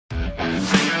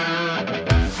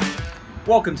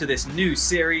Welcome to this new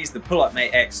series, the Pull-Up Mate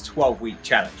X 12-week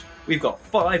challenge. We've got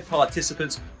 5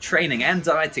 participants training and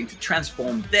dieting to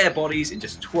transform their bodies in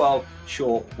just 12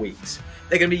 short weeks.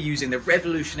 They're going to be using the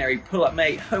revolutionary Pull-Up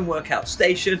Mate home workout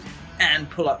station and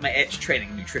Pull-Up Mate X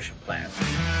training nutrition plan.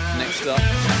 Next up.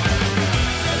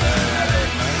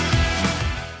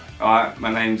 Alright,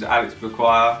 my name's Alex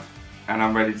Bukwire and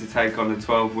I'm ready to take on the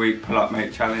 12-week Pull-Up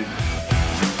Mate challenge.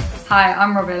 Hi,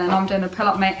 I'm Robin and I'm doing the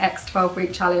Pull-Up Mate X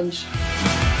 12-week challenge.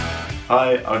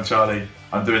 Hi, I'm Charlie.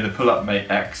 I'm doing the Pull-Up Mate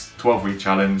X 12-week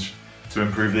challenge to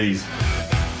improve these.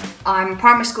 I'm a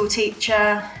primary school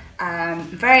teacher,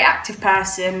 very active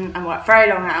person and work very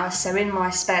long hours, so in my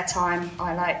spare time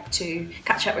I like to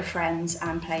catch up with friends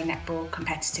and play netball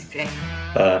competitively.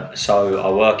 So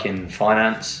I work in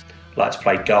finance, like to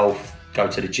play golf, go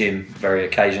to the gym very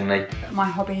occasionally. My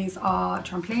hobbies are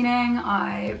trampolining,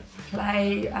 I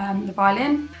play the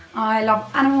violin, I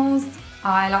love animals,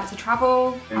 I like to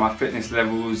travel. My fitness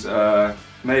levels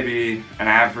maybe an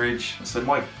average. So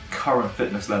my current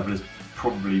fitness level is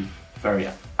probably very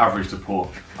average to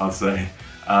poor, I'd say.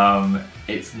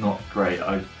 It's not great.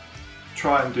 I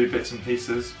try and do bits and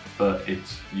pieces, but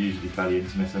it's usually fairly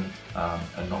intermittent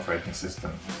and not very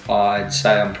consistent. I'd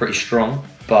say I'm pretty strong,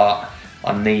 but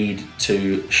I need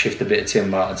to shift a bit of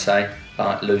timber, I'd say,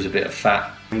 like lose a bit of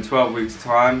fat. In 12 weeks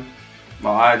time,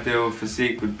 my ideal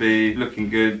physique would be looking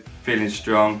good, feeling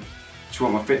strong. Just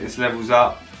want my fitness levels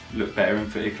up, look better in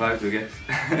fitted clothes, I guess.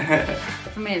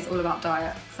 For me it's all about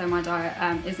diet, so my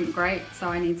diet isn't great, so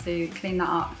I need to clean that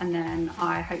up and then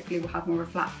I hopefully will have more of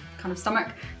a flat kind of stomach.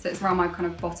 So it's around my kind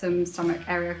of bottom stomach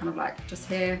area, kind of like just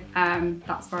here.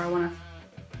 That's where I want to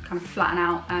kind of flatten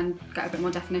out and get a bit more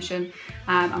definition.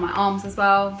 And my arms as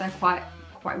well, they're quite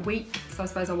weak, so I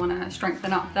suppose I want to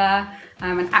strengthen up there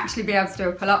and actually be able to do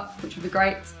a pull-up, which would be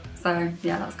great. So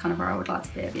yeah, that's kind of where I would like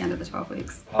to be at the end of the 12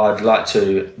 weeks. I'd like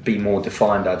to be more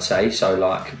defined, I'd say, so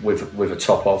like with a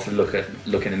top off, look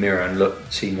in the mirror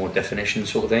and see more definition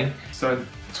sort of thing. So in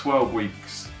 12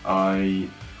 weeks I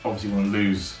obviously want to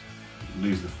lose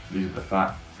a bit of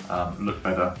fat, look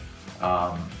better,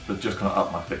 but just kind of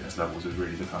up my fitness levels is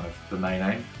really the main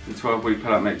aim. The 12-week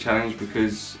Pull-Up Mate challenge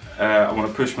because I want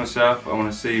to push myself, I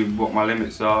want to see what my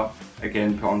limits are,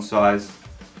 again put on size,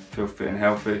 feel fit and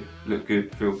healthy, look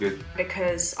good, feel good.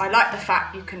 Because I like the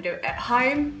fact you can do it at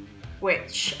home,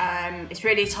 which is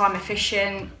really time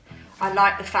efficient. I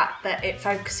like the fact that it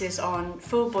focuses on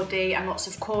full body and lots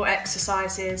of core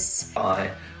exercises.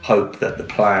 I hope that the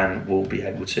plan will be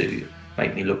able to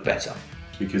make me look better.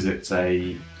 Because it's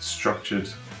a structured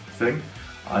thing.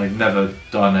 I've never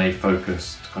done a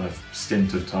focused kind of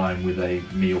stint of time with a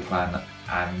meal plan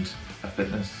and a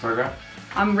fitness program.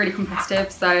 I'm really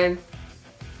competitive, so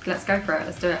let's go for it,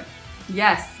 let's do it.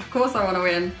 Yes, of course I want to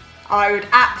win. I would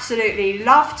absolutely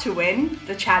love to win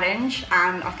the challenge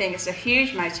and I think it's a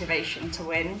huge motivation to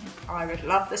win. I would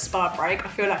love the spa break, I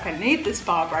feel like I need the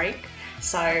spa break,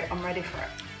 so I'm ready for it.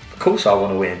 Of course I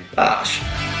want to win. Gosh.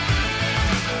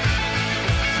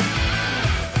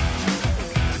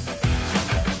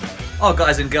 Our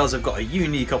guys and girls have got a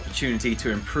unique opportunity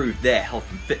to improve their health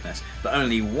and fitness, but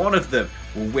only one of them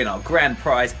will win our grand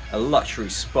prize, a luxury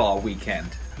spa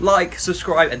weekend. Like,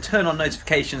 subscribe and turn on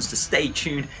notifications to stay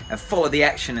tuned and follow the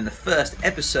action in the first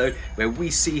episode where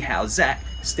we see how Zach,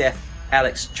 Steph,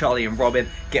 Alex, Charlie and Robin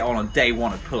get on day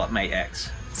 1 of Pull-Up Mate X.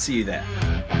 See you there.